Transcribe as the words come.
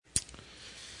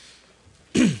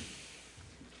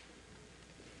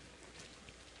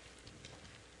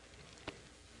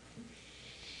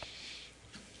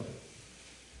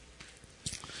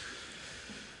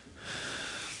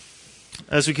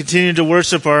As we continue to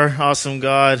worship our awesome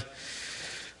God,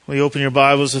 we open your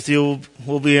Bibles with you.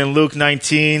 We'll be in Luke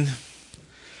 19.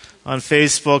 On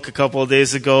Facebook a couple of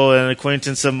days ago, an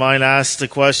acquaintance of mine asked the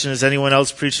question, is anyone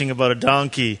else preaching about a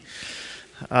donkey?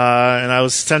 And I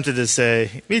was tempted to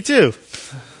say, me too.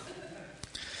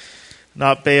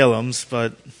 Not Balaam's,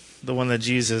 but the one that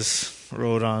Jesus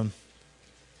rode on.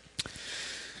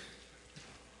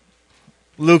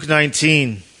 Luke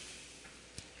 19.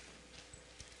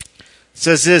 It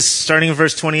says this, starting in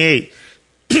verse 28.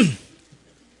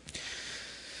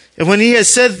 And when he had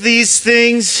said these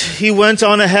things, he went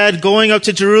on ahead, going up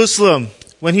to Jerusalem.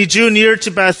 When he drew near to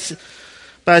Bethany,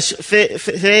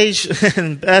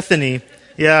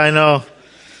 yeah, I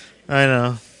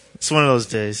know. It's one of those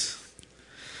days.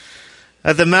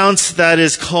 At the mount that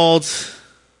is called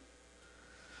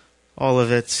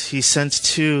Olivet, he sent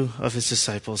two of his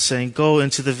disciples, saying, go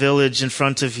into the village in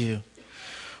front of you,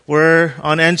 where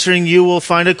on entering you will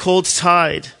find a colt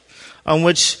tied, on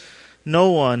which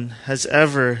no one has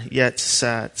ever yet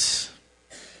sat.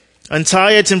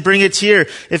 Untie it and bring it here.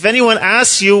 If anyone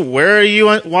asks you,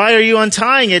 why are you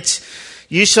untying it?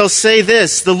 You shall say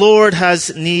this, the Lord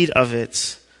has need of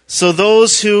it. So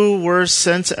those who were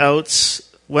sent out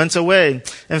went away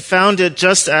and found it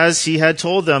just as he had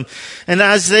told them. And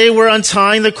as they were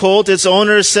untying the colt, its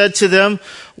owner said to them,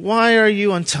 why are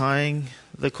you untying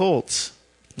the colt?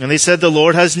 And they said, the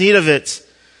Lord has need of it.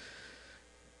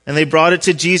 And they brought it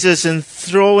to Jesus, and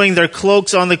throwing their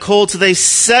cloaks on the colt, they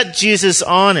set Jesus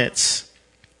on it.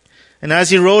 And as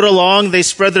he rode along, they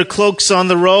spread their cloaks on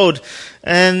the road.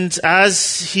 And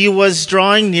as he was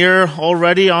drawing near,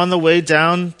 already on the way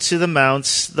down to the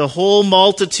mounts, the whole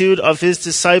multitude of his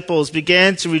disciples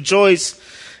began to rejoice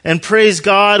and praise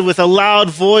God with a loud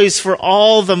voice for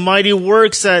all the mighty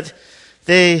works that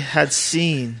they had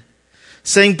seen,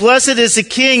 saying, blessed is the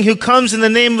King who comes in the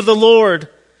name of the Lord.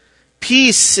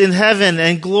 Peace in heaven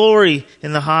and glory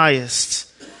in the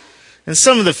highest. And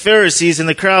some of the Pharisees in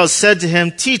the crowd said to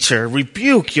him, Teacher,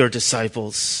 rebuke your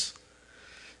disciples.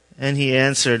 And he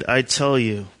answered, I tell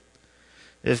you,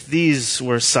 if these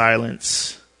were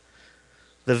silent,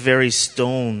 the very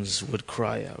stones would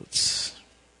cry out.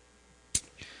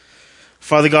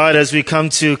 Father God, as we come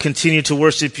to continue to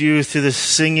worship you through the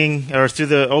singing or through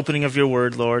the opening of your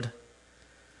word, Lord,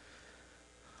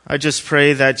 I just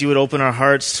pray that you would open our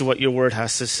hearts to what your word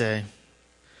has to say.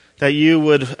 That you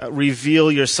would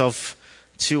reveal yourself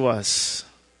to us,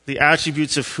 the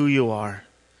attributes of who you are.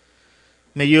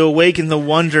 May you awaken the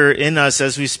wonder in us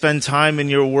as we spend time in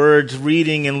your word,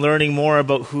 reading and learning more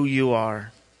about who you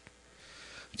are.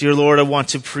 Dear Lord, I want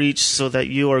to preach so that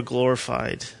you are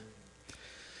glorified.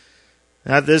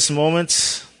 At this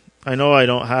moment, I know I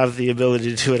don't have the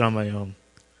ability to do it on my own.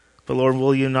 But Lord,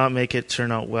 will you not make it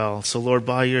turn out well? So Lord,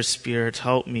 by your Spirit,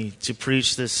 help me to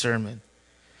preach this sermon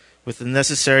with the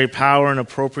necessary power and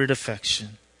appropriate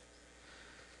affection.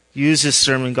 Use this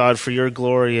sermon, God, for your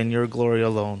glory and your glory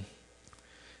alone,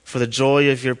 for the joy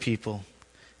of your people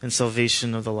and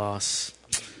salvation of the lost.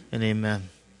 And amen.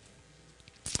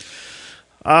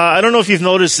 I don't know if you've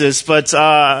noticed this, but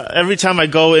every time I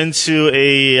go into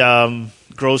a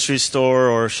grocery store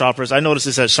or Shoppers. I noticed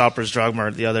this at Shoppers Drug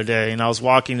Mart the other day, and I was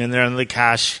walking in there in the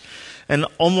cash, and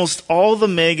almost all the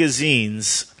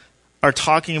magazines are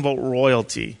talking about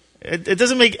royalty. It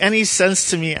doesn't make any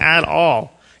sense to me at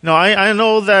all. No, I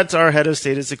know that our head of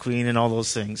state is the Queen and all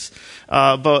those things,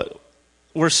 but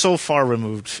we're so far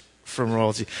removed from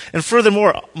royalty. And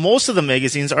furthermore, most of the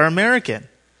magazines are American.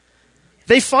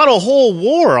 They fought a whole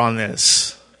war on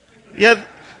this. Yet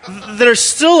they're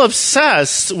still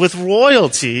obsessed with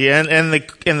royalty and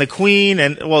the Queen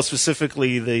and, well,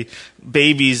 specifically the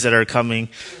babies that are coming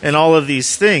and all of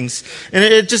these things. And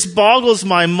it just boggles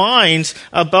my mind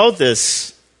about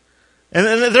this.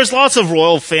 And there's lots of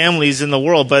royal families in the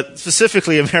world, but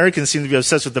specifically Americans seem to be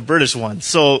obsessed with the British one.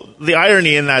 So the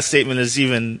irony in that statement is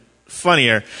even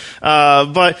funnier.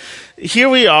 But here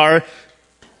we are.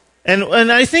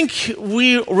 And I think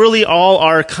we really all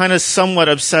are kind of somewhat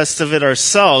obsessed of it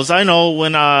ourselves. I know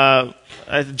when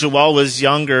Joelle was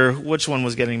younger, which one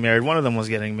was getting married? One of them was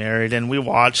getting married, and we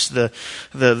watched the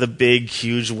big,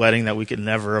 huge wedding that we could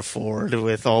never afford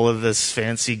with all of this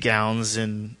fancy gowns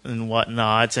and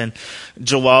whatnot. And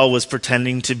Joelle was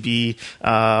pretending to be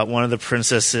one of the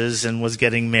princesses and was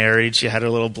getting married. She had her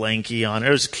little blankie on. It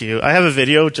was cute. I have a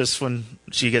video just when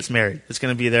she gets married. It's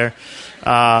going to be there.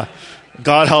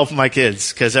 God help my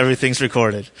kids, because everything's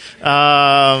recorded.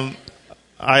 I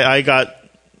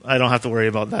don't have to worry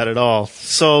about that at all.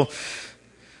 So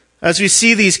As we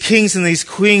see these kings and these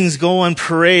queens go on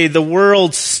parade, the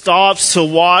world stops to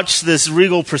watch this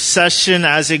regal procession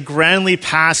as it grandly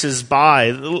passes by.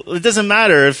 It doesn't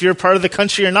matter if you're part of the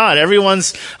country or not.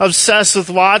 Everyone's obsessed with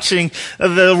watching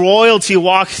the royalty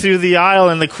walk through the aisle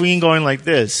and the queen going like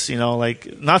this,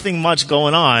 like nothing much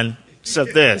going on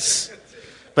except this.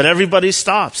 But everybody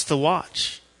stops to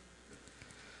watch.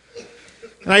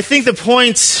 And I think it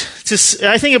points to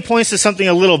something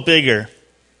a little bigger.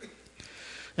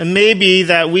 And maybe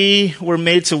that we were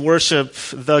made to worship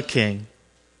the King.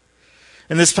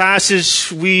 In this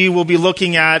passage, we will be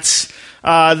looking at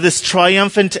this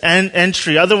triumphant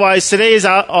entry. Today is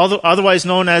otherwise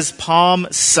known as Palm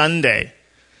Sunday.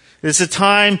 It's a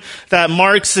time that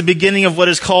marks the beginning of what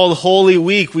is called Holy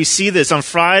Week. We see this on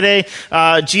Friday.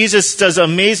 Jesus does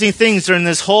amazing things during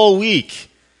this whole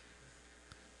week,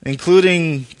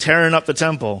 including tearing up the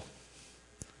temple,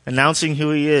 announcing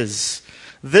who he is.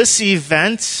 This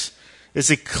event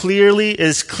is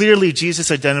clearly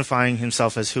Jesus identifying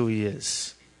himself as who he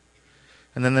is.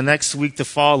 And then the next week to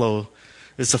follow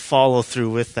is to follow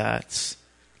through with that,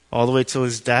 all the way to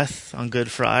his death on Good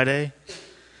Friday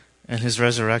and his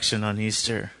resurrection on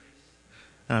Easter.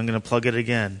 And I'm going to plug it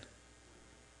again.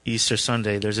 Easter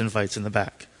Sunday, there's invites in the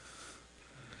back.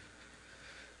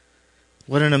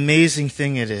 What an amazing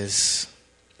thing it is.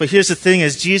 But here's the thing,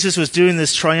 as Jesus was doing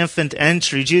this triumphant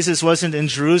entry, Jesus wasn't in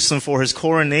Jerusalem for his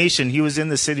coronation. He was in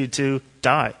the city to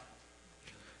die.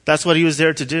 That's what he was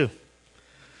there to do.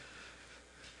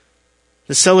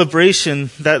 The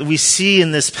celebration that we see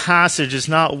in this passage is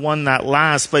not one that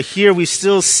lasts, but here we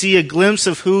still see a glimpse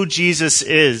of who Jesus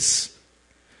is.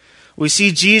 We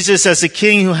see Jesus as a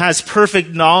king who has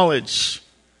perfect knowledge.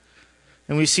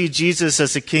 And we see Jesus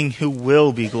as a king who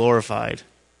will be glorified.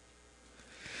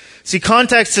 See,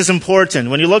 context is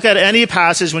important. When you look at any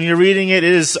passage, when you're reading it,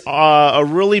 it is a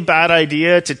really bad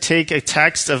idea to take a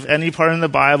text of any part in the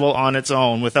Bible on its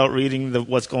own without reading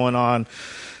what's going on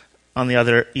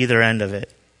the either end of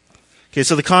it. Okay,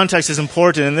 so the context is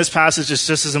important, and this passage is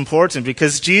just as important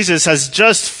because Jesus has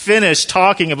just finished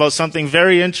talking about something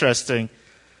very interesting.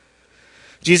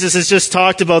 Jesus has just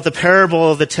talked about the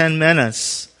parable of the 10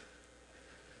 minas.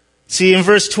 See, in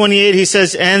verse 28, he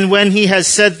says, and when he has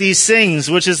said these things,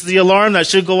 which is the alarm that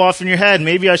should go off in your head,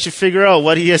 maybe I should figure out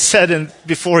what he has said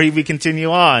before we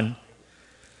continue on.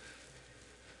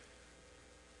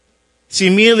 See,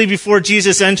 immediately before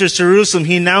Jesus enters Jerusalem,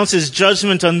 he announces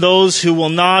judgment on those who will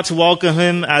not welcome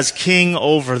him as king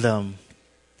over them.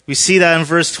 We see that in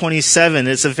verse 27.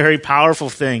 It's a very powerful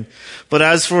thing. But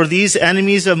as for these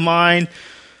enemies of mine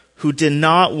who did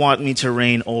not want me to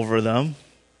reign over them,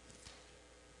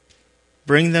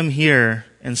 bring them here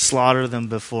and slaughter them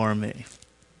before me.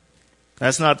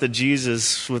 That's not the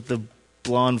Jesus with the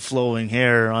blonde flowing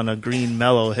hair on a green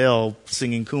mellow hill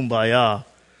singing Kumbaya.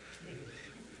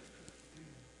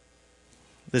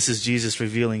 This is Jesus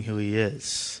revealing who he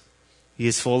is. He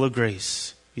is full of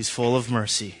grace. He's full of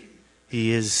mercy.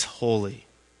 He is holy.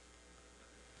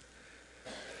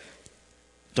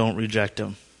 Don't reject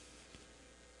him.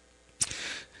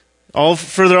 All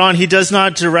further on, he does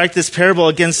not direct this parable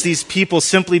against these people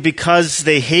simply because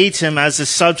they hate him as the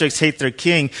subjects hate their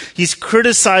king. He's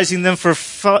criticizing them for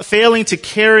failing to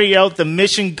carry out the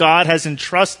mission God has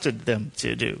entrusted them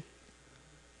to do.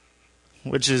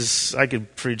 Which is, I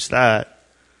could preach that.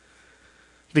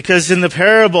 Because in the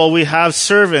parable, we have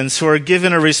servants who are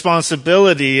given a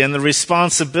responsibility, and the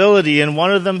responsibility in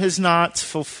one of them is not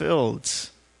fulfilled.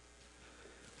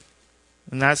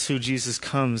 And that's who Jesus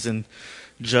comes and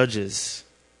judges.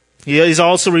 He is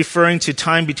also referring to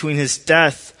time between his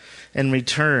death and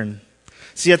return.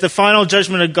 See, at the final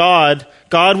judgment of God,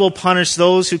 God will punish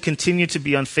those who continue to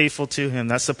be unfaithful to him.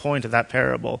 That's the point of that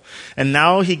parable. And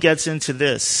now he gets into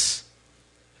this.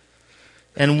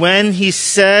 And when he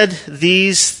said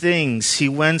these things, he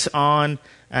went on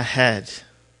ahead.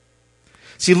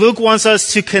 See, Luke wants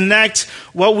us to connect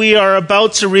what we are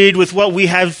about to read with what we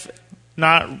have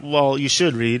you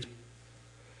should read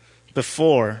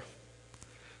before.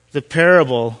 The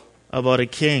parable about a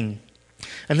king.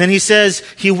 And then he says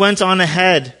he went on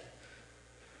ahead.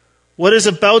 What is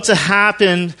about to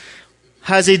happen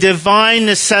has a divine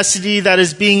necessity that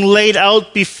is being laid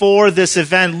out before this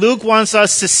event. Luke wants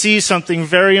us to see something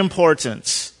very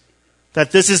important.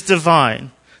 That this is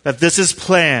divine. That this is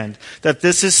planned. That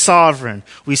this is sovereign.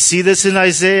 We see this in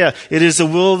Isaiah. It is the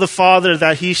will of the Father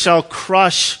that he shall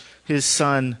crush his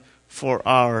Son for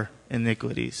our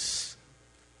iniquities.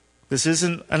 This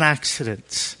isn't an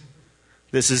accident.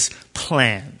 This is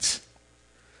planned.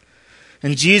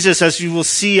 And Jesus, as you will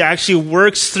see, actually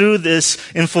works through this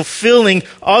in fulfilling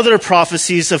other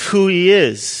prophecies of who he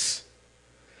is.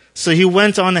 So he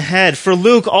went on ahead. For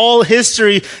Luke, all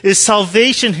history is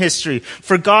salvation history.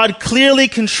 For God clearly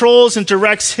controls and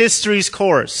directs history's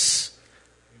course.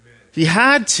 Amen. He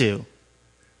had to.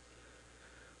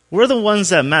 We're the ones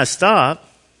that messed up.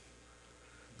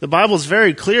 The Bible's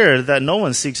very clear that no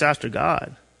one seeks after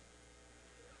God.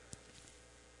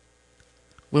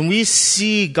 When we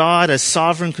see God as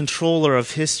sovereign controller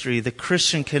of history, the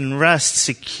Christian can rest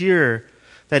secure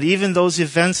that even those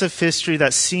events of history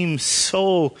that seem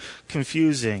so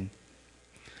confusing,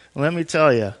 let me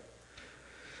tell you,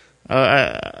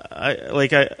 I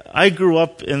grew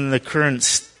up in the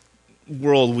current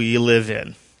world we live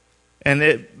in, and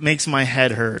it makes my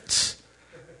head hurt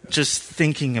just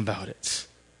thinking about it.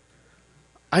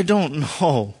 I don't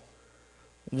know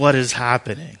what is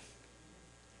happening.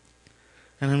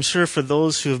 And I'm sure for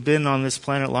those who have been on this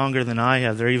planet longer than I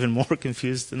have, they're even more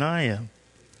confused than I am.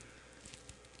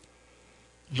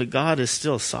 But God is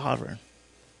still sovereign.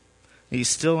 He's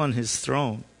still on his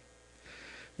throne.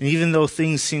 And even though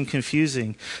things seem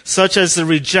confusing, such as the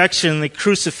rejection, the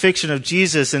crucifixion of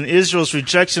Jesus and Israel's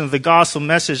rejection of the gospel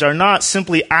message are not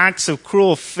simply acts of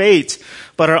cruel fate,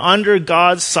 but are under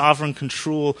God's sovereign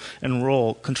control and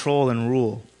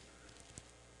rule.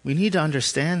 We need to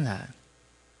understand that.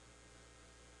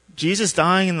 Jesus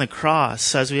dying on the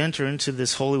cross as we enter into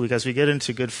this Holy Week, as we get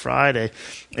into Good Friday,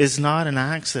 is not an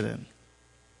accident.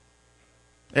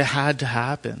 It had to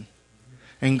happen.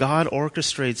 And God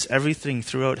orchestrates everything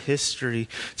throughout history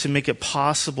to make it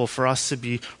possible for us to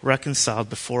be reconciled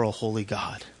before a holy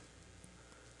God.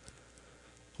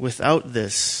 Without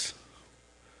this,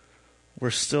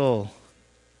 we're still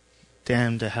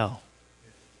damned to hell.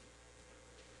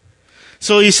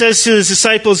 So he says to his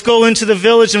disciples, go into the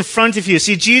village in front of you.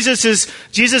 See, Jesus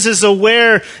is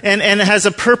aware and has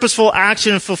a purposeful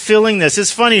action in fulfilling this.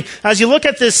 It's funny, as you look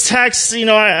at this text,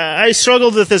 I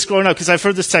struggled with this growing up because I've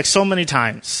heard this text so many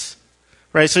times.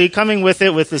 Right? So you're coming with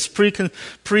it with this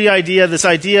pre-idea, this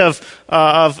idea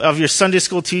of your Sunday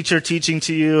school teacher teaching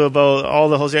to you about all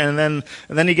the Hosanna, and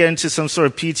then you get into some sort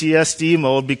of PTSD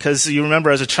mode because you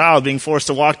remember as a child being forced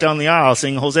to walk down the aisle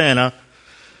singing Hosanna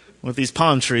with these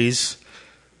palm trees.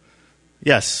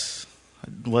 Yes,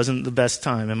 it wasn't the best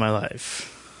time in my life.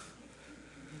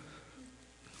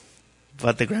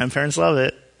 But the grandparents love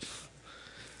it.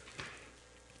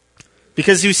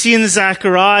 Because you see in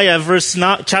Zechariah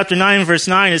chapter 9, verse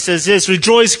 9, it says this,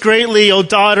 rejoice greatly, O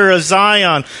daughter of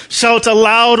Zion. Shout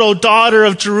aloud, O daughter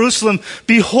of Jerusalem.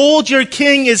 Behold, your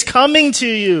king is coming to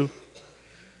you.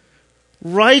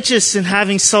 Righteous and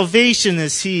having salvation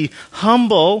is he,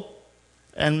 humble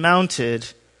and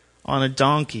mounted on a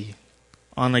donkey,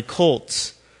 on a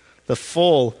colt, the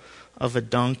foal of a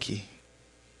donkey.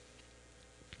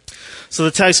 So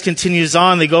the text continues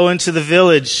on. They go into the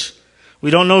village. We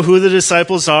don't know who the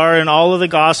disciples are. In all of the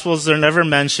Gospels, they're never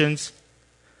mentioned.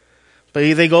 But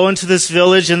they go into this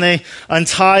village and they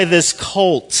untie this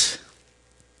colt.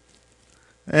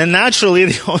 And naturally,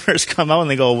 the owners come out and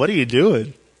they go, what are you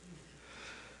doing?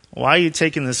 Why are you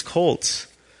taking this colt?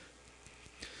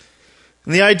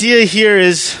 And the idea here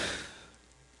is,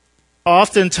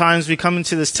 oftentimes we come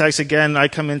into this text, again, I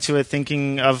come into it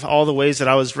thinking of all the ways that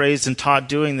I was raised and taught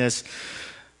doing this.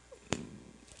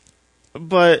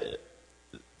 But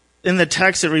in the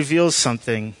text, it reveals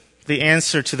something. The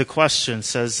answer to the question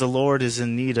says the Lord is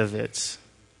in need of it.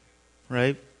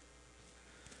 Right?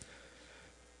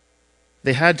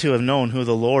 They had to have known who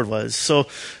the Lord was. So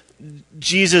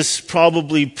Jesus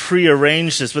probably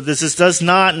prearranged this, but this does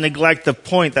not neglect the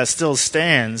point that still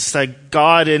stands, that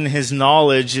God in his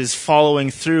knowledge is following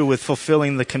through with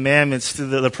fulfilling the commandments through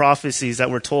the prophecies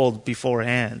that were told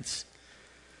beforehand.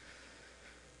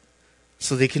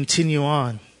 So they continue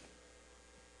on.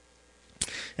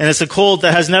 And it's a colt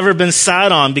that has never been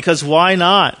sat on, because why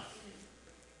not?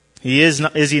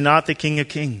 Is he not the King of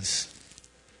Kings?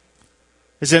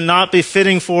 Is it not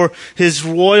befitting for his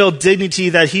royal dignity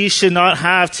that he should not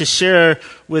have to share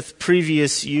with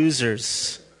previous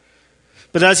users?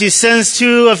 But as he sends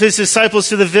two of his disciples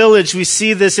to the village, we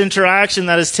see this interaction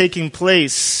that is taking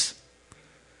place.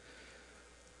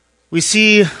 We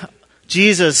see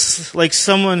Jesus like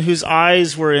someone whose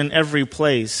eyes were in every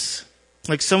place,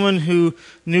 like someone who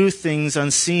knew things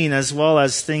unseen as well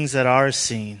as things that are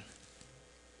seen.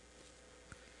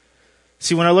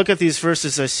 See, when I look at these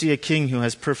verses, I see a king who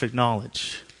has perfect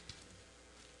knowledge.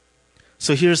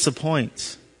 So here's the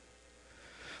point.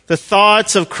 The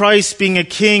thoughts of Christ being a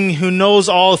king who knows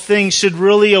all things should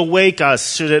really awake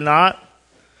us, should it not?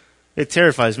 It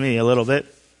terrifies me a little bit.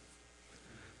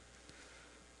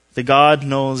 The God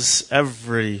knows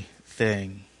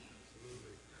everything.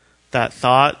 That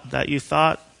thought that you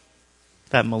thought,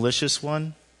 that malicious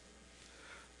one,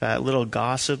 that little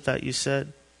gossip that you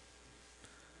said,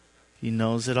 he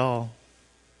knows it all.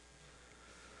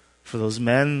 For those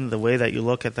men, the way that you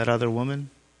look at that other woman,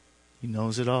 he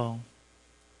knows it all.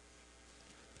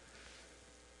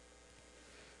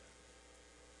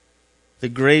 The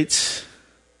great,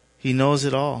 he knows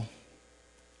it all.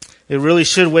 It really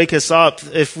should wake us up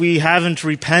if we haven't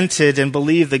repented and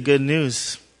believed the good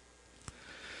news.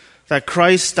 That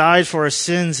Christ died for our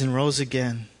sins and rose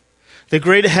again. The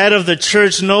great head of the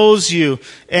church knows you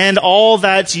and all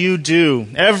that you do.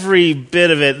 Every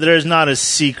bit of it, there's not a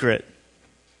secret.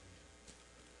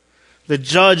 The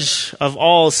judge of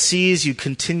all sees you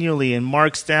continually and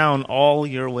marks down all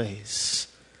your ways.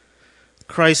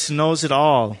 Christ knows it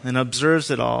all and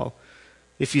observes it all.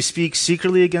 If you speak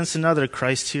secretly against another,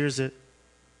 Christ hears it.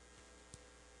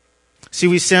 See,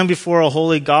 we stand before a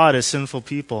holy God as sinful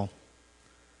people.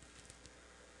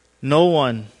 No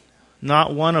one,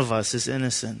 not one of us, is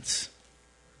innocent.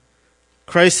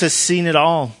 Christ has seen it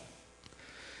all.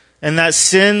 And that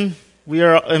sin,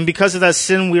 and because of that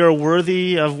sin, we are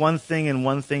worthy of one thing and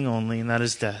one thing only, and that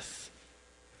is death.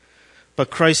 But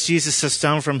Christ Jesus sits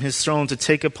down from his throne to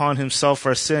take upon himself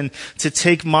our sin, to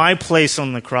take my place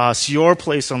on the cross, your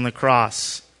place on the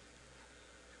cross,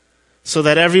 so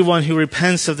that everyone who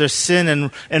repents of their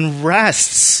sin and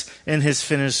rests in his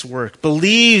finished work,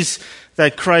 believes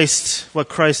that what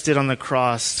Christ did on the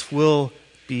cross, will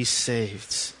be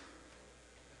saved.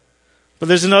 But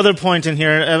there's another point in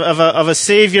here of a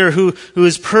Savior who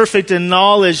is perfect in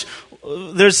knowledge.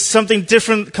 There's something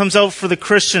different that comes out for the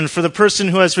Christian, for the person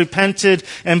who has repented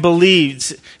and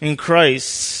believed in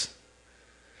Christ.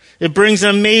 It brings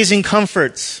amazing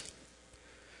comfort.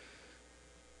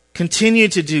 Continue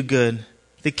to do good.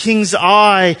 The King's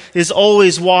eye is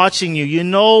always watching you.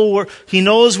 He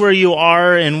knows where you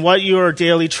are and what your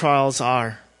daily trials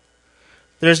are.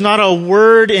 There's not a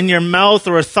word in your mouth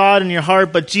or a thought in your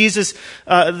heart, but Jesus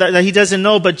that he doesn't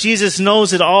know, but Jesus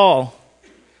knows it all.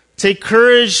 Take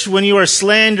courage when you are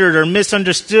slandered or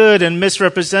misunderstood and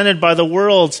misrepresented by the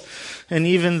world and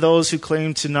even those who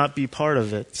claim to not be part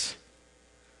of it.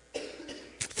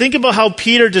 Think about how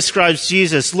Peter describes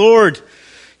Jesus. Lord,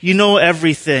 you know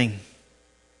everything.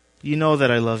 You know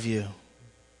that I love you.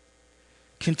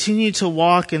 Continue to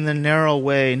walk in the narrow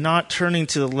way, not turning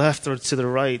to the left or to the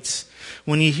right.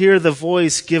 When you hear the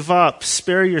voice, give up.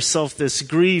 Spare yourself this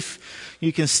grief.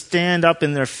 You can stand up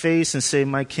in their face and say,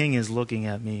 my King is looking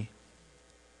at me.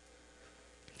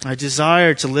 I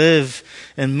desire to live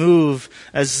and move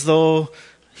as though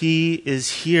he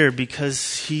is here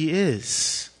because he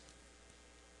is.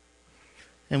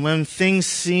 And when things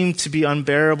seem to be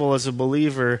unbearable as a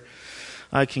believer,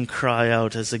 I can cry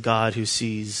out as to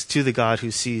the God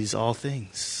who sees all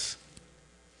things.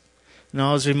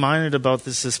 Now, I was reminded about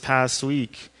this past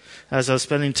week as I was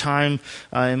spending time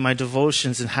in my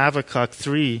devotions in Habakkuk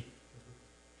 3.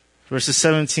 Verses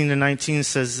 17 to 19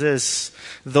 says this,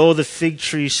 though the fig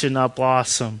tree should not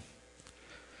blossom,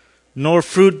 nor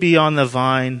fruit be on the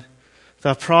vine,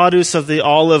 the produce of the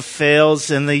olive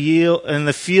fails, and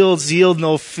the fields yield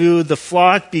no food, the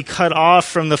flock be cut off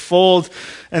from the fold,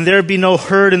 and there be no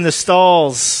herd in the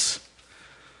stalls.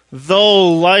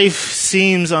 Though life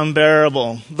seems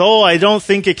unbearable, though I don't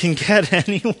think it can get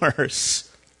any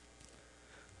worse,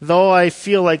 though I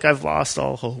feel like I've lost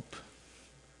all hope.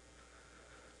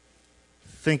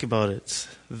 Think about it.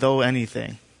 Though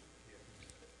anything.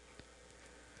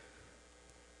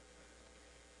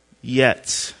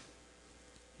 Yet,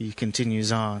 he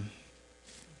continues on,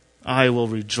 I will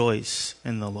rejoice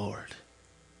in the Lord.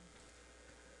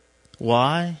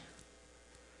 Why?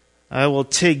 I will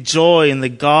take joy in the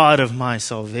God of my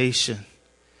salvation.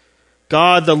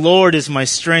 God, the Lord, is my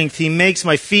strength. He makes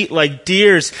my feet like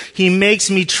deer's. He makes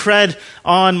me tread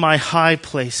on my high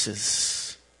places.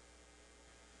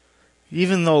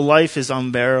 Even though life is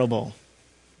unbearable,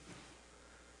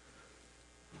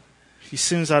 he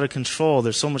seems out of control.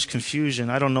 There's so much confusion.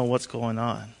 I don't know what's going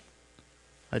on.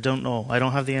 I don't know. I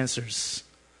don't have the answers.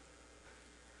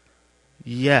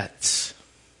 Yet,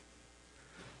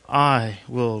 I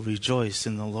will rejoice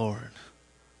in the Lord.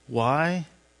 Why?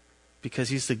 Because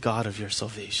he's the God of your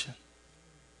salvation.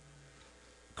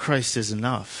 Christ is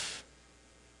enough.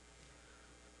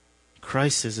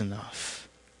 Christ is enough.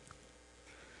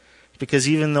 Because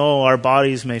even though our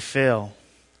bodies may fail,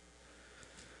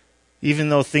 even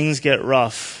though things get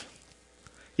rough,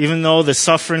 even though the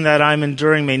suffering that I'm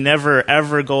enduring may never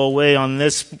ever go away on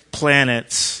this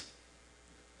planet,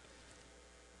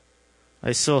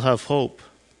 I still have hope.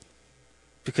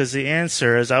 Because the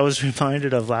answer, as I was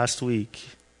reminded of last week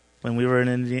when we were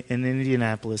in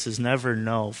Indianapolis, is never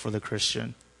no for the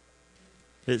Christian.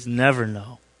 It's never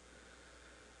no.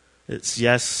 It's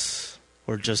yes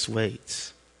or just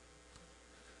wait.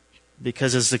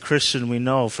 Because as the Christian, we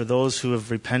know for those who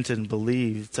have repented and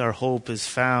believed, our hope is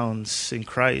found in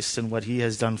Christ and what he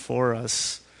has done for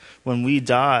us. When we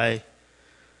die,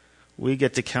 we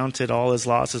get to count it all as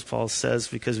loss, as Paul says,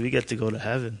 because we get to go to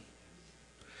heaven.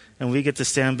 And we get to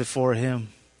stand before him.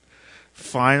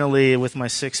 Finally, with my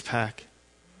six-pack,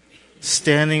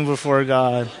 standing before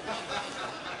God.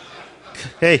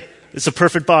 Hey, it's a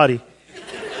perfect body.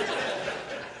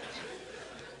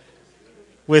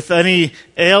 With any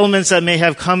ailments that may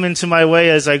have come into my way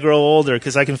as I grow older,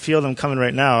 because I can feel them coming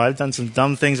right now. I've done some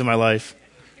dumb things in my life.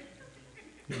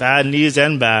 Bad knees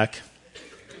and back.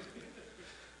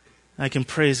 I can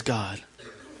praise God.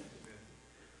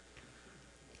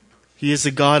 He is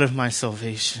the God of my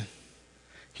salvation.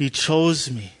 He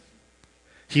chose me.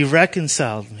 He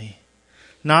reconciled me.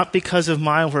 Not because of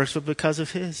my works, but because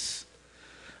of his.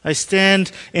 I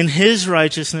stand in his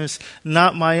righteousness,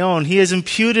 not my own. He has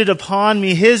imputed upon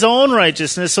me his own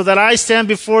righteousness so that I stand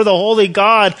before the holy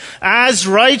God as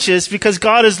righteous because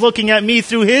God is looking at me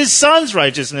through his son's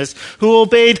righteousness who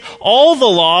obeyed all the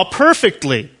law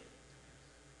perfectly.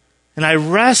 And I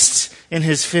rest in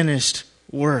his finished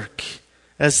work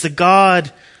as the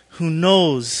God who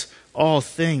knows all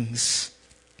things.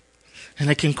 And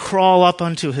I can crawl up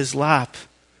onto his lap.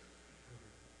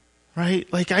 Right?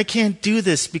 Like I can't do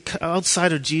this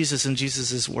outside of Jesus and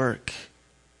Jesus' work.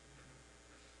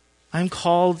 I'm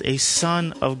called a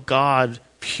son of God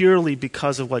purely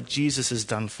because of what Jesus has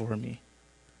done for me.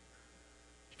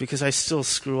 Because I still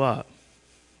screw up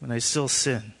and I still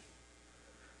sin.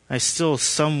 I still,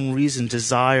 some reason,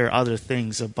 desire other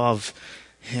things above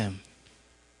him.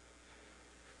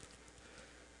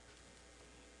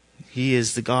 He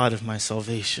is the God of my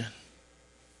salvation.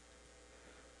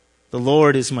 The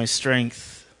Lord is my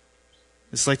strength.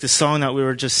 It's like the song that we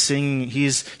were just singing.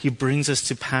 He brings us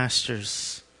to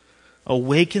pastures.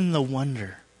 Awaken the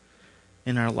wonder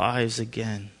in our lives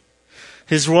again.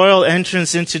 His royal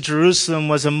entrance into Jerusalem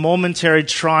was a momentary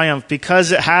triumph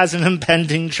because it has an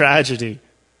impending tragedy.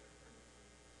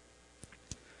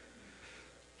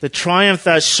 The triumph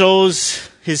that shows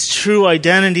his true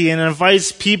identity and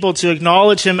invites people to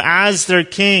acknowledge him as their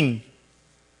king.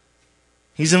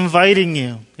 He's inviting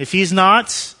you. If he's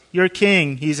not your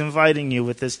king, he's inviting you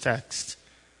with this text.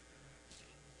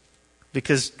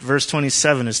 Because verse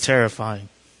 27 is terrifying.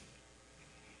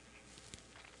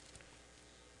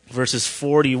 Verses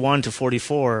 41 to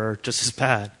 44 are just as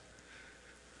bad.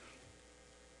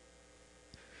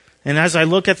 And as I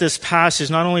look at this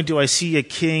passage, not only do I see a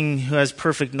king who has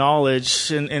perfect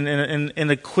knowledge,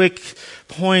 in a quick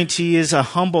point, he is a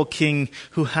humble king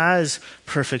who has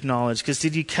perfect knowledge. Because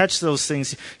did you catch those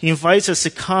things? He invites us to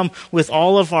come with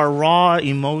all of our raw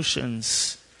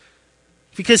emotions.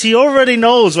 Because he already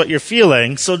knows what you're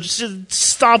feeling, so just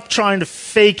stop trying to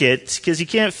fake it, because you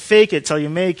can't fake it till you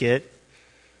make it.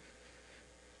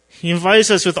 He invites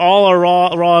us with all our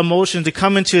raw emotion to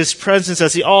come into his presence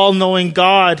as the all-knowing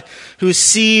God who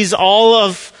sees all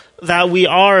of that we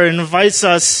are and invites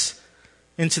us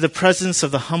into the presence of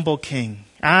the humble king,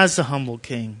 as the humble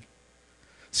king.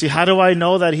 See, how do I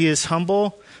know that he is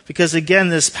humble? Because again,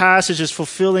 this passage is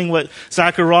fulfilling what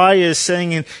Zechariah is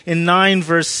saying in 9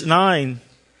 verse 9.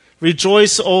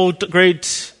 Rejoice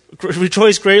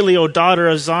greatly, O daughter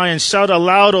of Zion. Shout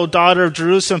aloud, O daughter of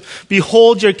Jerusalem.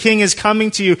 Behold, your king is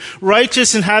coming to you.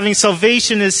 Righteous and having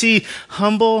salvation is he,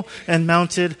 humble and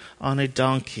mounted on a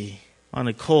donkey, on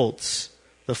a colt,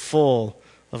 the foal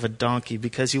of a donkey.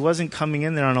 Because he wasn't coming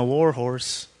in there on a war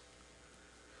horse.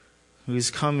 He was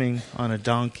coming on a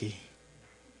donkey.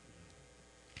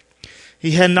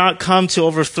 He had not come to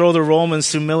overthrow the Romans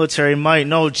through military might.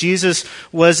 No, Jesus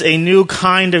was a new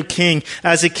kind of king.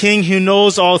 As a king who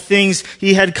knows all things,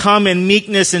 he had come in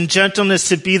meekness and gentleness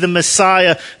to be the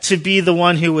Messiah, to be the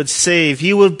one who would save.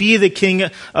 He would be the King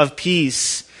of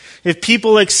peace. If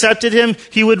people accepted him,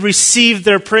 he would receive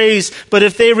their praise. But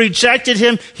if they rejected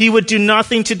him, he would do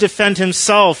nothing to defend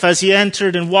himself as he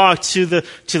entered and walked to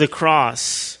the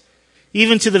cross,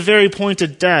 even to the very point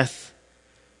of death.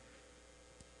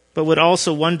 But would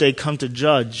also one day come to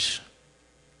judge.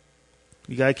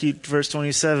 You got to keep verse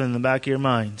 27 in the back of your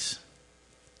mind.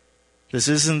 This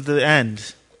isn't the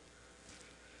end.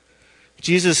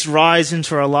 Jesus rides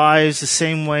into our lives the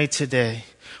same way today,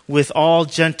 with all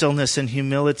gentleness and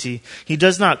humility. He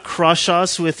does not crush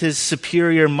us with his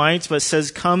superior might, but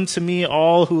says, "Come to me,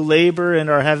 all who labor and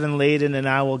are heavy laden, and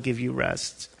I will give you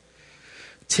rest.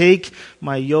 Take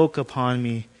my yoke upon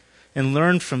me and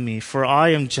learn from me, for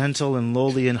I am gentle and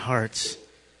lowly in heart,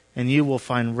 and you will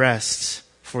find rest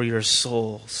for your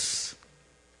souls."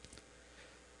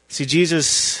 See,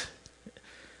 Jesus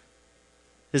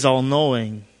is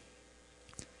all-knowing.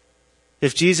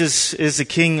 If Jesus is the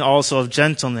king also of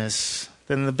gentleness,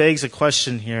 then it begs a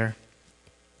question here.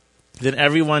 Then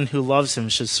everyone who loves him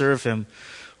should serve him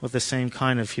with the same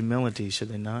kind of humility, should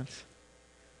they not?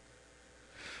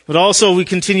 But also we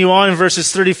continue on in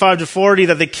verses 35 to 40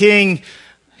 that the king,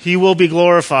 he will be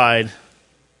glorified.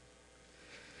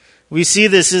 We see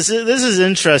this is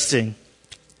interesting.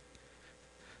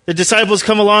 The disciples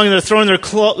come along and they're throwing their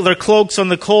cloaks on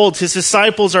the colt. His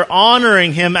disciples are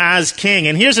honoring him as king.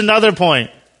 And here's another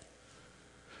point.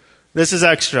 This is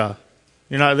extra.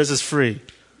 This is free.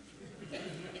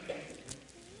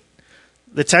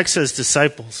 The text says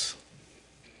disciples.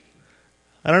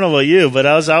 I don't know about you, but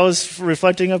I was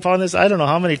reflecting upon this. I don't know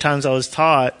how many times I was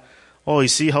taught, you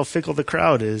see how fickle the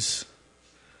crowd is.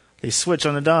 They switch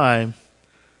on a dime.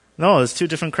 No, it's two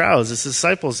different crowds. It's the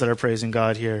disciples that are praising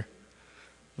God here.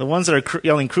 The ones that are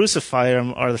yelling crucify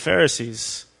him are the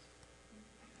Pharisees.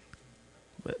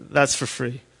 But that's for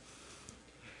free.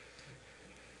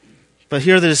 But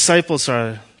here the disciples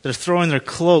they're throwing their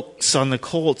cloaks on the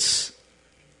colts.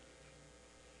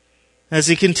 As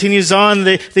he continues on,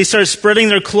 they start spreading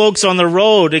their cloaks on the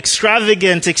road.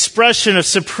 Extravagant expression of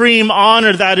supreme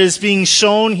honor that is being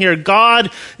shown here. God,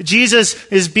 Jesus,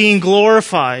 is being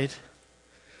glorified.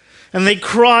 And they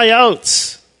cry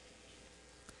out.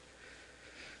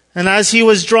 And as he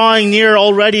was drawing near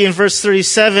already in verse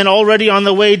 37, already on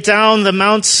the way down the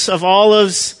Mount of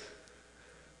Olives,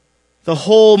 the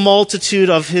whole multitude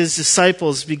of his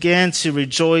disciples began to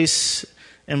rejoice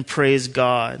and praise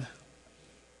God.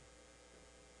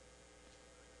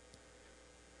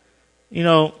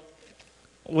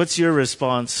 What's your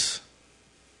response?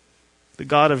 The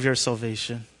God of your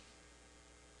salvation.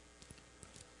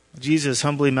 Jesus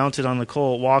humbly mounted on the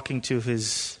colt, walking to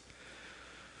his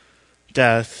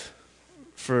death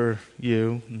for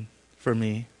you and for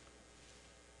me.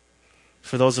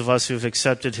 For those of us who have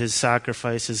accepted his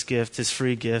sacrifice, his gift, his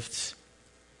free gift,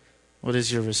 what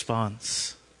is your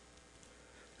response?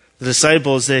 The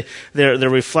disciples, they're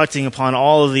reflecting upon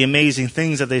all of the amazing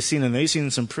things that they've seen, and they've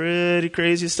seen some pretty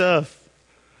crazy stuff.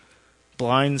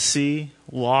 Blind see,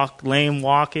 lame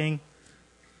walking,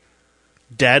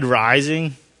 dead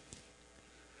rising.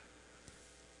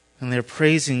 And they're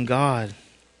praising God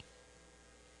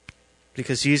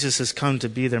because Jesus has come to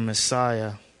be their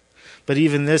Messiah. But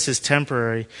even this is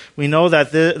temporary. We know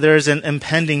that there's an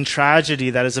impending tragedy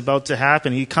that is about to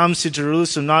happen. He comes to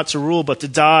Jerusalem not to rule, but to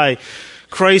die.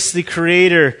 Christ, the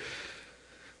Creator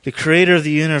of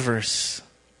the universe,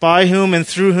 by whom and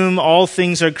through whom all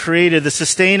things are created, the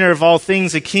sustainer of all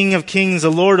things, the King of kings,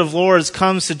 the Lord of lords,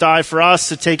 comes to die for us,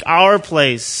 to take our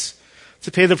place,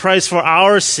 to pay the price for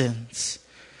our sins,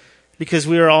 because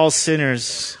we are all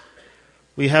sinners.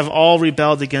 We have all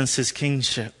rebelled against his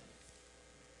kingship.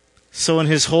 So in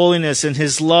his holiness and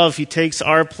his love, he takes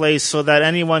our place so that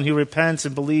anyone who repents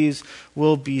and believes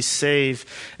will be saved.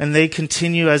 And they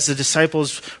continue, as the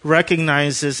disciples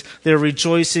recognize this, they're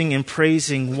rejoicing and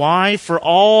praising. Why? For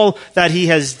all that he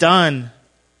has done.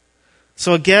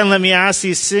 So again, let me ask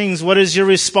these things. What is your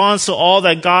response to all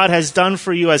that God has done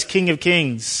for you as King of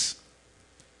Kings?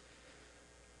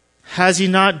 Has he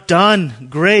not done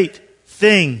great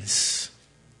things?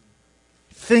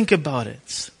 Think about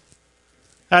it.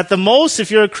 At the most,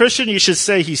 if you're a Christian, you should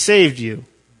say he saved you.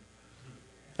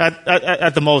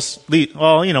 At the most,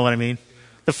 well, you know what I mean.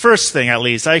 The first thing, at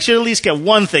least. I should at least get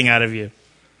one thing out of you.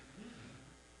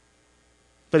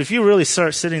 But if you really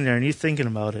start sitting there and you're thinking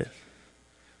about it,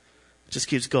 it just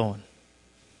keeps going.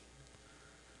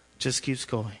 Just keeps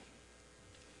going.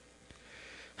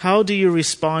 How do you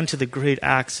respond to the great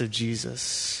acts of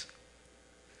Jesus?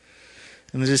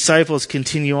 And the disciples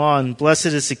continue on. Blessed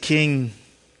is the King.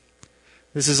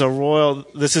 This is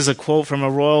a quote from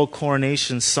a royal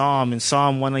coronation psalm in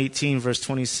Psalm 118, verse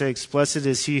 26. Blessed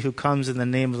is he who comes in the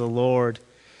name of the Lord.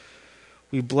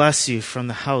 We bless you from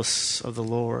the house of the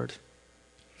Lord.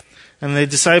 And the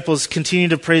disciples continue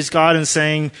to praise God and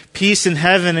saying, peace in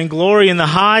heaven and glory in the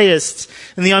highest.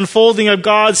 In the unfolding of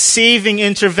God's saving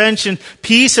intervention,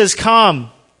 peace has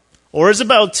come, or is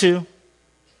about to,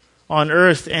 on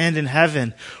earth and in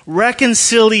heaven.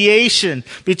 Reconciliation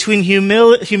between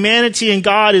humanity and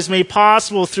God is made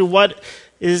possible through what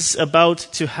is about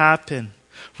to happen.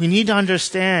 We need to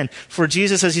understand, for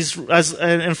Jesus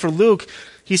and for Luke,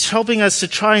 he's helping us to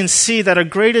try and see that our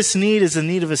greatest need is the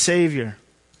need of a Savior.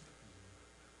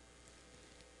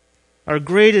 Our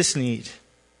greatest need.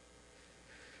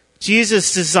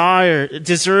 Jesus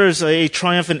deserves a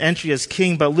triumphant entry as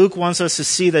king, but Luke wants us to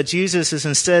see that Jesus is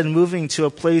instead moving to a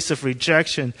place of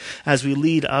rejection as we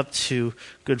lead up to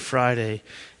Good Friday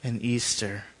and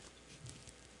Easter.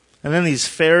 And then these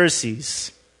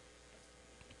Pharisees.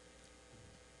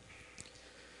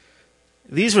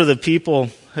 These were the people.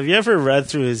 Have you ever read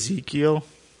through Ezekiel?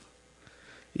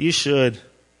 You should.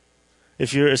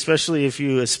 Especially if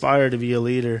you aspire to be a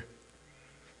leader.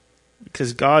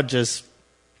 Because God just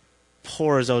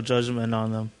pours out judgment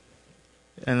on them.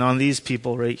 And on these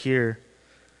people right here.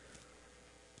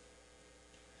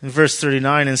 In verse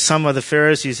 39, and some of the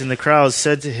Pharisees in the crowd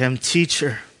said to him,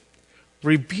 "Teacher,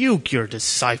 rebuke your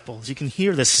disciples." You can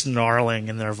hear the snarling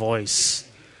in their voice.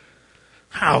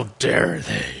 How dare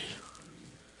they?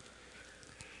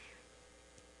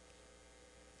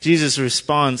 Jesus'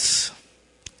 response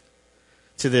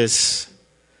to this,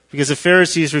 because the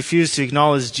Pharisees refused to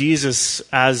acknowledge Jesus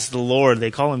as the Lord.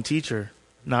 They call him teacher,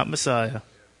 not Messiah.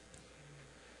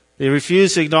 They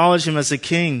refuse to acknowledge him as the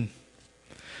king.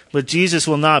 But Jesus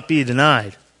will not be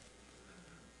denied,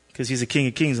 because he's the King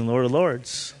of Kings and Lord of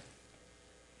Lords.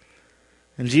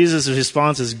 And Jesus'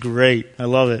 response is great. I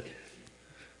love it.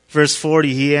 Verse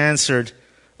 40, he answered,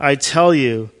 "I tell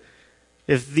you,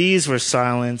 if these were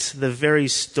silent, the very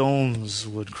stones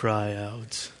would cry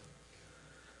out."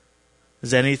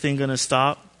 Is anything going to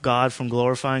stop God from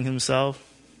glorifying himself?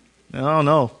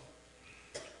 No.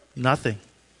 Nothing.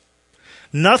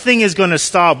 Nothing is going to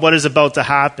stop what is about to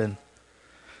happen.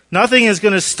 Nothing is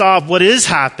going to stop what is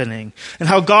happening and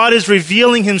how God is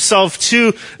revealing himself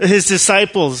to his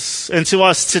disciples and to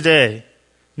us today.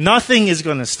 Nothing is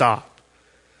going to stop.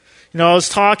 I was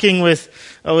talking with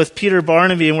Peter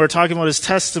Barnaby, and we were talking about his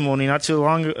testimony not too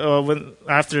long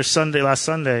after last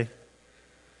Sunday.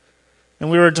 And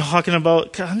we were talking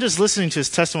about, I'm just listening to his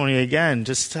testimony again,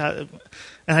 and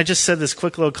I just said this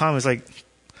quick little comment. It's like,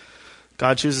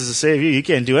 God chooses to save you. You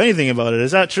can't do anything about it.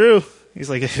 Is that true? He's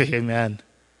like, amen.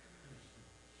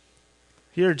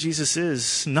 Here Jesus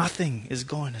is. Nothing is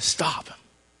going to stop him.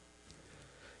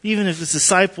 Even if his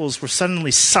disciples were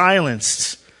suddenly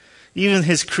silenced, even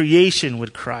his creation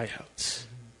would cry out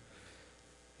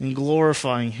in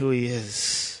glorifying who he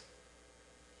is.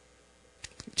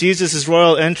 Jesus'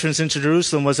 royal entrance into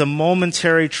Jerusalem was a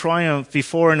momentary triumph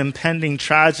before an impending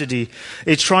tragedy.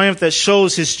 A triumph that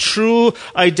shows his true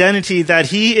identity, that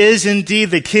he is indeed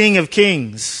the King of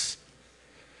Kings.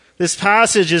 This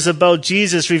passage is about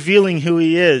Jesus revealing who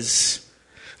he is.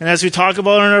 And as we talk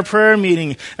about in our prayer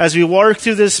meeting, as we work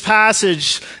through this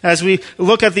passage, as we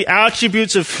look at the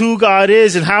attributes of who God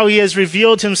is and how he has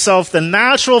revealed himself, the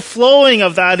natural flowing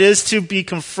of that is to be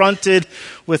confronted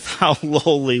with how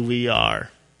lowly we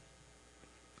are.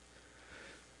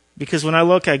 Because when I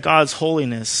look at God's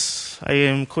holiness, I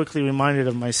am quickly reminded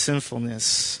of my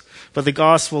sinfulness. But the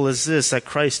gospel is this, that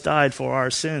Christ died for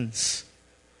our sins.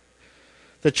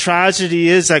 The tragedy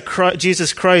is that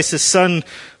Jesus Christ, the Son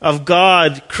of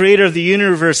God, creator of the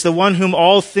universe, the one whom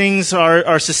all things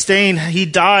are sustained, he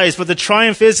dies. But the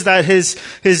triumph is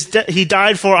that he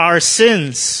died for our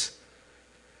sins.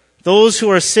 Those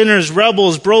who are sinners,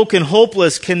 rebels, broken,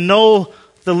 hopeless, can know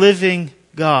the living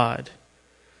God.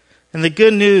 And the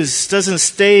good news doesn't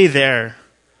stay there,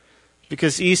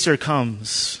 because Easter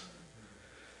comes.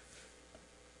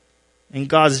 And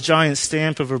God's giant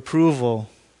stamp of approval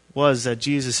was that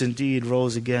Jesus indeed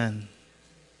rose again.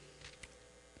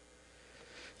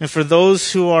 And for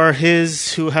those who are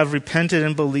his, who have repented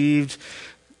and believed,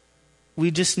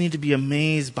 we just need to be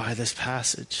amazed by this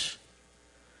passage.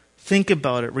 Think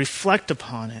about it. Reflect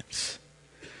upon it.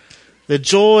 The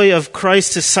joy of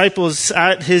Christ's disciples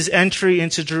at his entry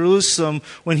into Jerusalem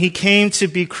when he came to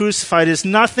be crucified is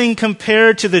nothing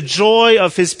compared to the joy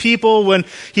of his people when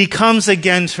he comes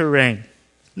again to reign.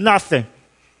 Nothing.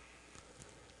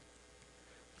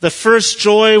 The first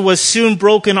joy was soon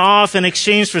broken off and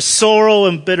exchanged for sorrow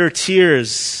and bitter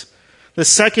tears. The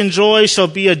second joy shall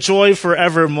be a joy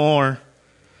forevermore.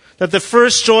 That the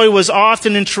first joy was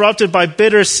often interrupted by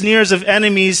bitter sneers of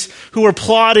enemies who were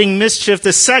plotting mischief.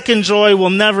 The second joy will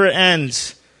never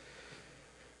end.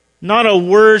 Not a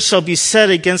word shall be said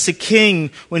against the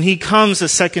king when he comes a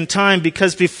second time,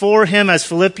 because before him, as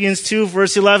Philippians 2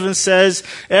 verse 11 says,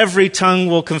 every tongue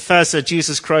will confess that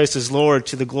Jesus Christ is Lord,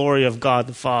 to the glory of God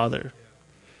the Father.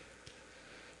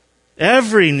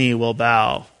 Every knee will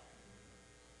bow.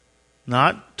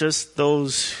 Not just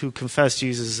those who confess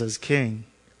Jesus as king.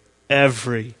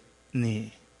 Every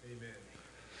knee.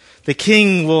 The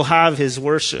king will have his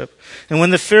worship. And when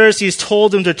the Pharisees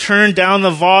told him to turn down the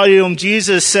volume,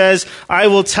 Jesus says, I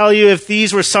will tell you, if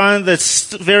these were silent, that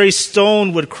very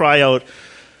stone would cry out.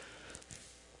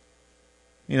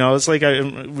 It's like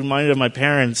I'm reminded of my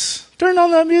parents. Turn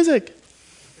on that music.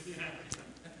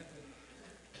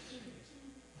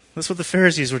 That's what the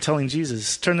Pharisees were telling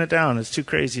Jesus. Turn it down. It's too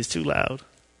crazy. It's too loud.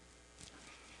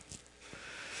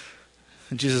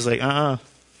 And Jesus is like,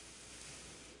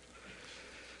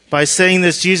 By saying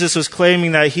this, Jesus was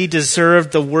claiming that he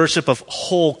deserved the worship of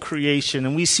whole creation.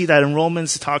 And we see that in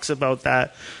Romans, it talks about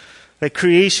that. That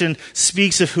creation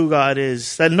speaks of who God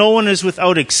is. That no one is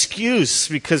without excuse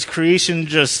because creation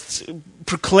just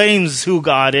proclaims who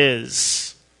God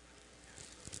is.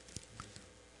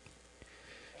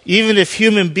 Even if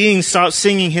human beings stopped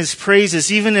singing his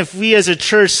praises, even if we as a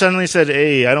church suddenly said,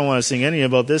 hey, I don't want to sing any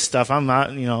about this stuff. I'm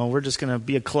not, we're just going to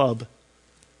be a club.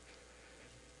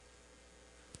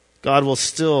 God will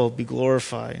still be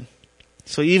glorified.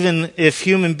 So even if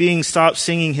human beings stop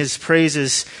singing his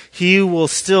praises, he will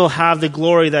still have the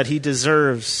glory that he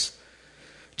deserves.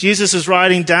 Jesus is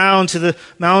riding down to the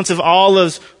Mount of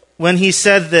Olives when he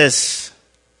said this.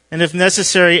 And if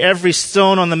necessary, every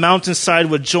stone on the mountainside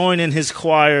would join in his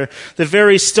choir. The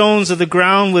very stones of the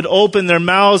ground would open their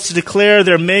mouths to declare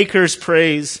their Maker's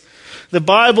praise. The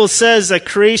Bible says that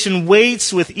creation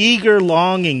waits with eager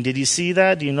longing. Did you see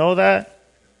that? Do you know that?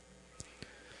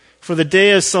 For the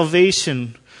day of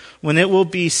salvation, when it will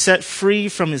be set free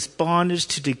from its bondage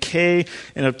to decay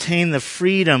and obtain the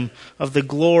freedom of the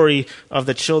glory of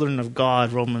the children of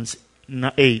God. Romans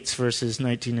 8, verses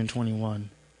 19 and 21.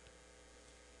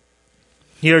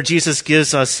 Here Jesus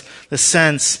gives us the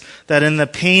sense that in the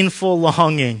painful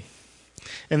longing,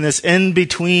 in this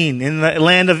in-between, in the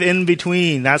land of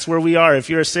in-between, that's where we are. If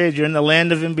you're saved, you're in the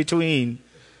land of in-between.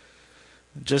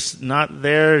 Just not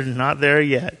there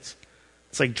yet.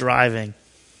 It's like driving.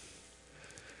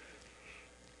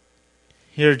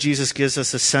 Here Jesus gives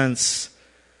us a sense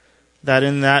that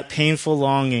in that painful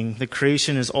longing, the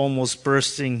creation is almost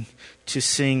bursting to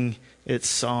sing its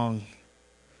song.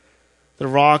 The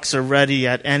rocks are ready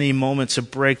at any moment to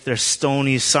break their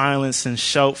stony silence and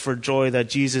shout for joy that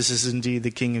Jesus is indeed the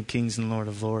King of Kings and Lord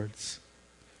of Lords.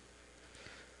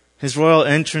 His royal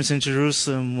entrance in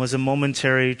Jerusalem was a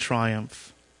momentary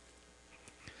triumph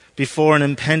before an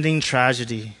impending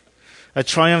tragedy, a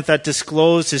triumph that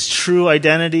disclosed his true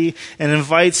identity and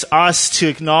invites us to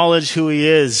acknowledge who he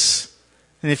is.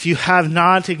 And if you have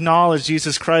not acknowledged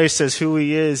Jesus Christ as who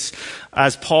he is,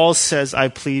 as Paul says, I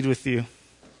plead with you,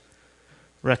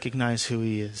 recognize who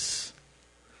he is.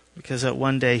 Because that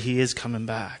one day he is coming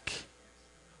back.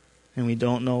 And we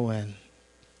don't know when.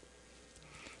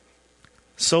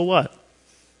 So what?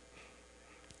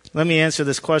 Let me answer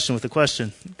this question with a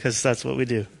question, because that's what we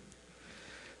do.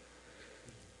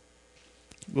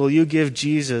 Will you give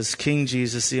Jesus, King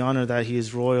Jesus, the honor that he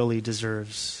royally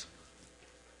deserves?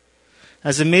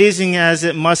 As amazing as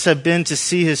it must have been to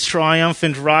see his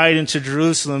triumphant ride into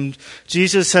Jerusalem,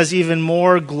 Jesus has even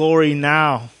more glory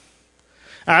now.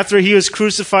 After he was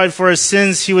crucified for his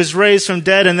sins, he was raised from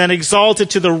dead and then exalted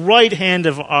to the right hand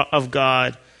of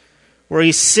God, where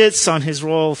he sits on his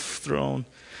royal throne.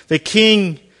 The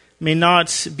king may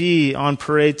not be on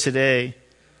parade today,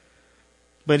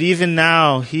 but even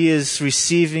now, he is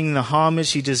receiving the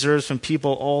homage he deserves from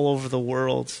people all over the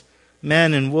world.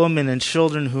 Men and women and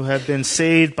children who have been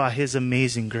saved by his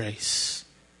amazing grace.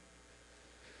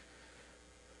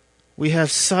 We have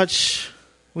so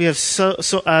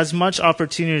as much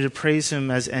opportunity to praise him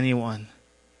as anyone.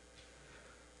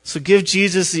 So give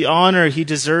Jesus the honor he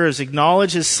deserves.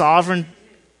 Acknowledge his sovereign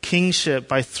kingship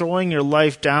by throwing your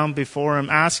life down before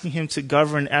him, asking him to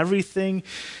govern everything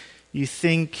you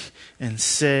think and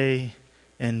say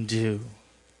and do.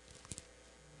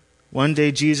 One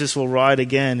day Jesus will ride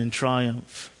again in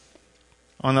triumph.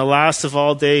 On the last of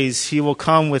all days, he will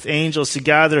come with angels to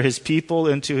gather his people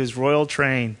into his royal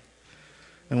train.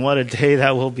 And what a day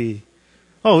that will be.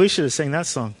 Oh, we should have sang that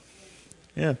song.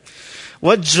 Yeah.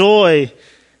 What joy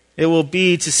it will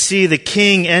be to see the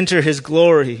king enter his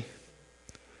glory.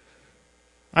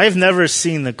 I have never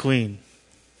seen the Queen.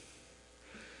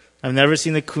 I've never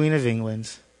seen the Queen of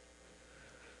England.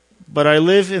 But I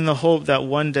live in the hope that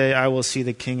one day I will see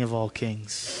the King of all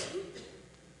kings.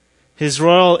 His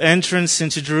royal entrance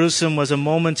into Jerusalem was a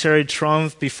momentary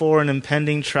triumph before an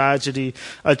impending tragedy,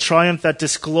 a triumph that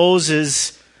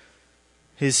discloses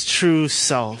his true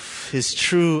self, his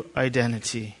true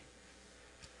identity.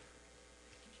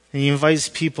 And he invites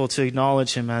people to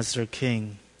acknowledge him as their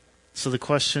king. So the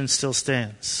question still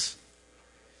stands.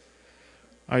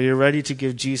 Are you ready to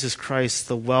give Jesus Christ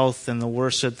the wealth and the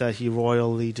worship that he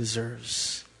royally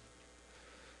deserves?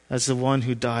 As the one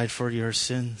who died for your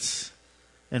sins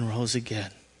and rose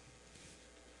again.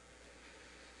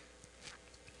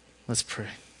 Let's pray.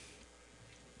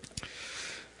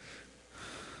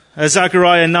 As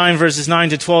Zechariah 9 verses 9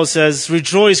 to 12 says,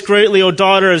 "Rejoice greatly, O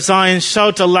daughter of Zion.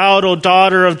 Shout aloud, O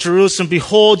daughter of Jerusalem.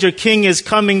 Behold, your king is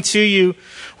coming to you.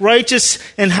 Righteous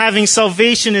and having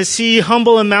salvation is he,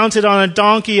 humble and mounted on a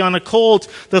donkey, on a colt,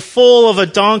 the foal of a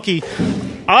donkey.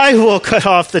 I will cut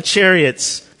off the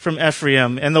chariots from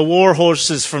Ephraim and the war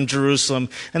horses from Jerusalem,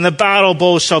 and the battle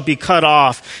bows shall be cut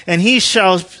off, and he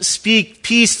shall speak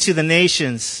peace to the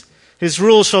nations. His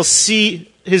rule shall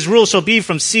be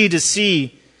from sea to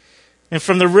sea, and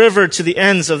from the river to the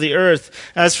ends of the earth.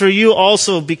 As for you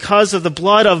also, because of the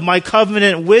blood of my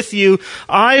covenant with you,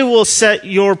 I will set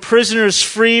your prisoners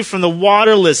free from the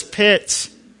waterless pit.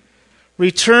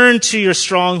 Return to your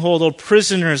stronghold, O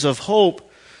prisoners of hope.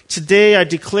 Today I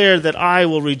declare that I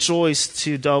will rejoice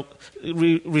to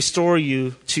restore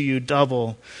you to you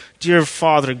double. Dear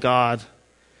Father God,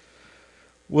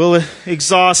 we'll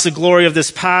exhaust the glory of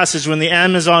this passage when the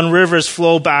Amazon rivers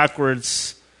flow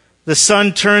backwards. The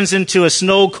sun turns into a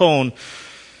snow cone,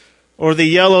 or the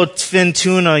yellow fin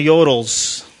tuna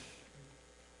yodels.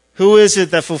 Who is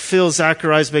it that fulfills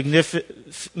Zechariah's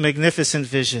magnificent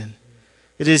vision?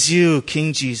 It is you,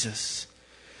 King Jesus.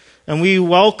 And we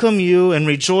welcome you and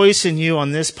rejoice in you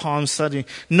on this Palm Sunday.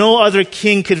 No other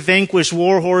king could vanquish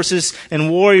war horses and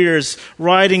warriors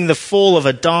riding the foal of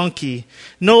a donkey.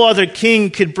 No other king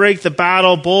could break the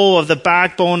battle bow of the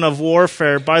backbone of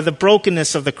warfare by the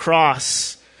brokenness of the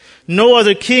cross. No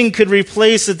other king could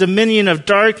replace the dominion of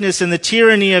darkness and the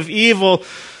tyranny of evil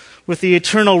with the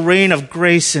eternal reign of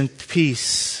grace and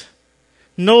peace.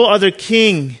 No other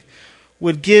king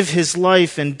would give his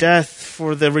life and death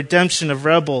for the redemption of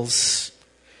rebels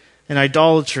and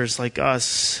idolaters like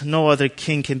us. No other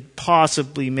king can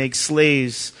possibly make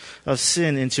slaves of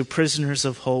sin into prisoners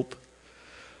of hope.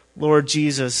 Lord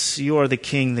Jesus, you are the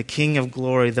King of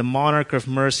glory, the monarch of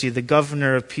mercy, the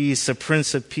governor of peace, the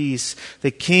Prince of peace, the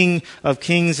King of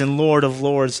kings and Lord of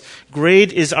lords.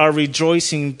 Great is our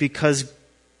rejoicing because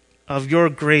of your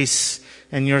grace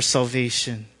and your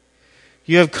salvation.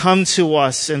 You have come to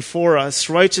us and for us,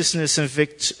 righteousness and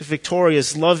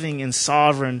victorious, loving and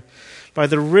sovereign. By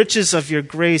the riches of your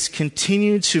grace,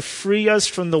 continue to free us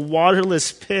from the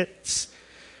waterless pits,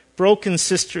 broken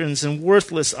cisterns, and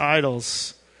worthless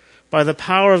idols. By the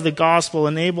power of the gospel,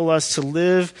 enable us to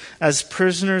live as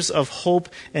prisoners of hope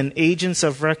and agents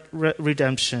of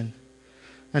redemption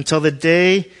until the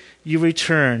day you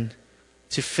return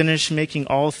to finish making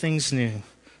all things new.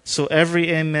 So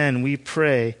every amen we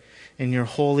pray in your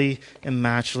holy and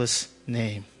matchless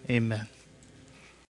name. Amen.